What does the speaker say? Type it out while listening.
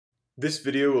This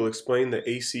video will explain the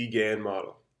AC-GAN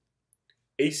model.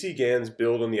 AC-GANs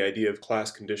build on the idea of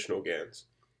class-conditional GANs.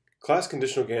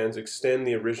 Class-conditional GANs extend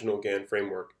the original GAN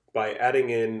framework by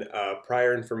adding in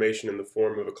prior information in the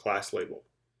form of a class label.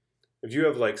 If you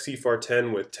have like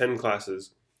CFAR10 with 10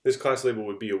 classes, this class label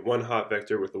would be a one hot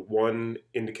vector with a 1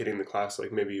 indicating the class,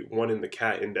 like maybe 1 in the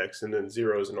cat index and then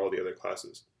zeros in all the other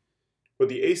classes. What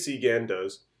the AC-GAN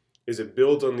does is it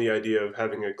builds on the idea of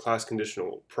having a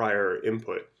class-conditional prior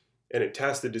input, and it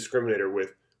tasks the discriminator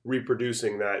with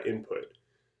reproducing that input.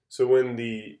 So when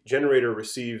the generator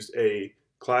receives a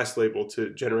class label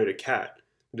to generate a cat,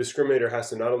 the discriminator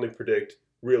has to not only predict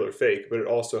real or fake, but it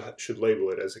also should label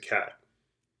it as a cat.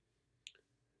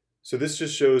 So this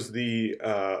just shows the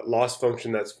loss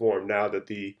function that's formed now that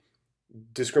the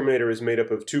discriminator is made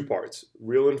up of two parts,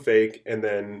 real and fake, and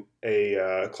then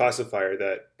a classifier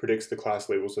that predicts the class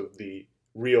labels of the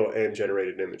real and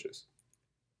generated images.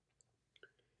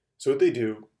 So what they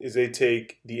do is they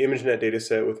take the ImageNet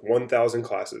dataset with 1,000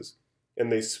 classes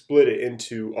and they split it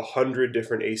into 100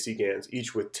 different AC-GANs,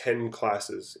 each with 10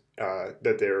 classes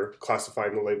that they're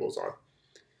classifying the labels on.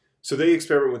 So they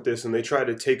experiment with this and they try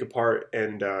to take apart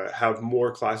and have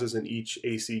more classes in each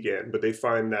AC-GAN, but they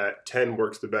find that 10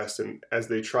 works the best, and as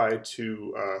they try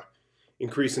to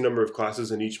increase the number of classes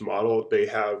in each model, they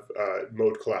have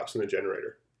mode collapse in the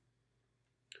generator.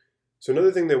 So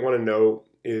another thing they want to know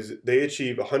is they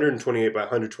achieve 128 by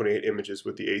 128 images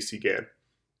with the AC-GAN.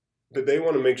 But they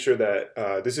want to make sure that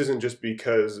this isn't just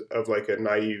because of like a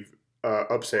naive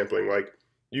upsampling. Like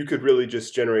you could really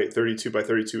just generate 32 by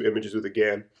 32 images with a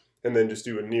GAN and then just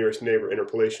do a nearest neighbor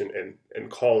interpolation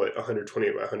and call it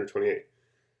 128 by 128.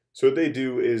 So what they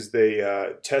do is they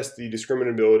test the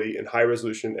discriminability in high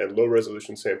resolution and low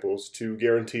resolution samples to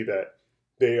guarantee that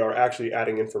they are actually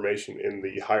adding information in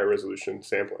the higher resolution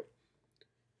sampling.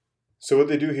 So what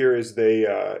they do here is they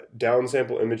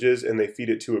downsample images and they feed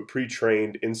it to a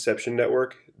pre-trained inception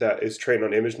network that is trained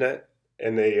on ImageNet,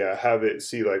 and they have it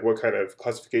see like what kind of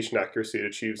classification accuracy it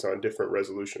achieves on different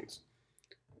resolutions.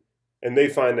 And they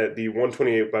find that the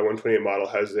 128 by 128 model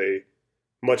has a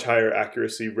much higher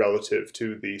accuracy relative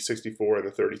to the 64 and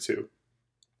the 32.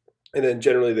 And then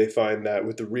generally they find that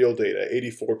with the real data,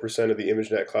 84% of the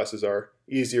ImageNet classes are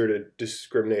easier to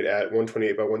discriminate at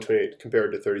 128 by 128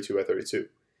 compared to 32 by 32.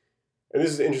 And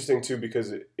this is interesting too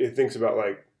because it thinks about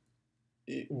like,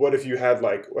 what if you had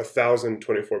like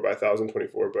 1,024 by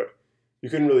 1,024, but you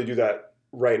couldn't really do that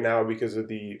right now because of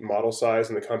the model size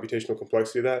and the computational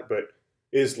complexity of that, but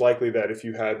it is likely that if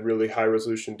you had really high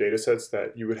resolution data sets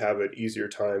that you would have an easier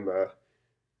time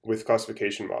with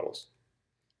classification models.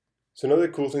 So another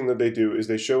cool thing that they do is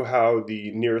they show how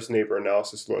the nearest neighbor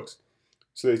analysis looks.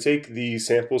 So they take the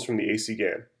samples from the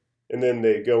AC-GAN and then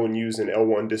they go and use an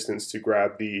L1 distance to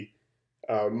grab the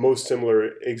most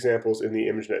similar examples in the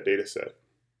ImageNet dataset.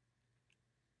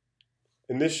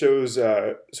 And this shows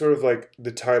sort of like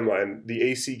the timeline, the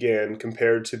AC-GAN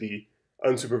compared to the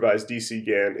unsupervised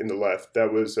DC-GAN in the left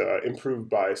that was improved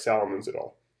by Salomons et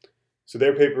al. So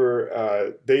their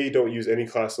paper, they don't use any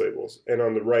class labels, and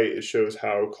on the right it shows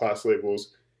how class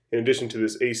labels, in addition to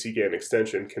this AC-GAN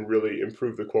extension, can really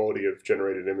improve the quality of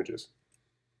generated images.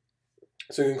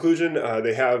 So in conclusion,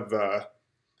 they have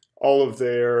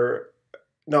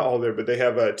but they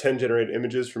have 10 generated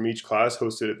images from each class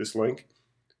hosted at this link.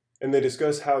 And they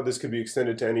discuss how this could be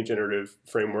extended to any generative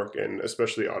framework and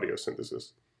especially audio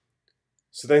synthesis.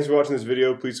 So thanks for watching this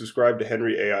video. Please subscribe to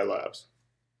Henry AI Labs.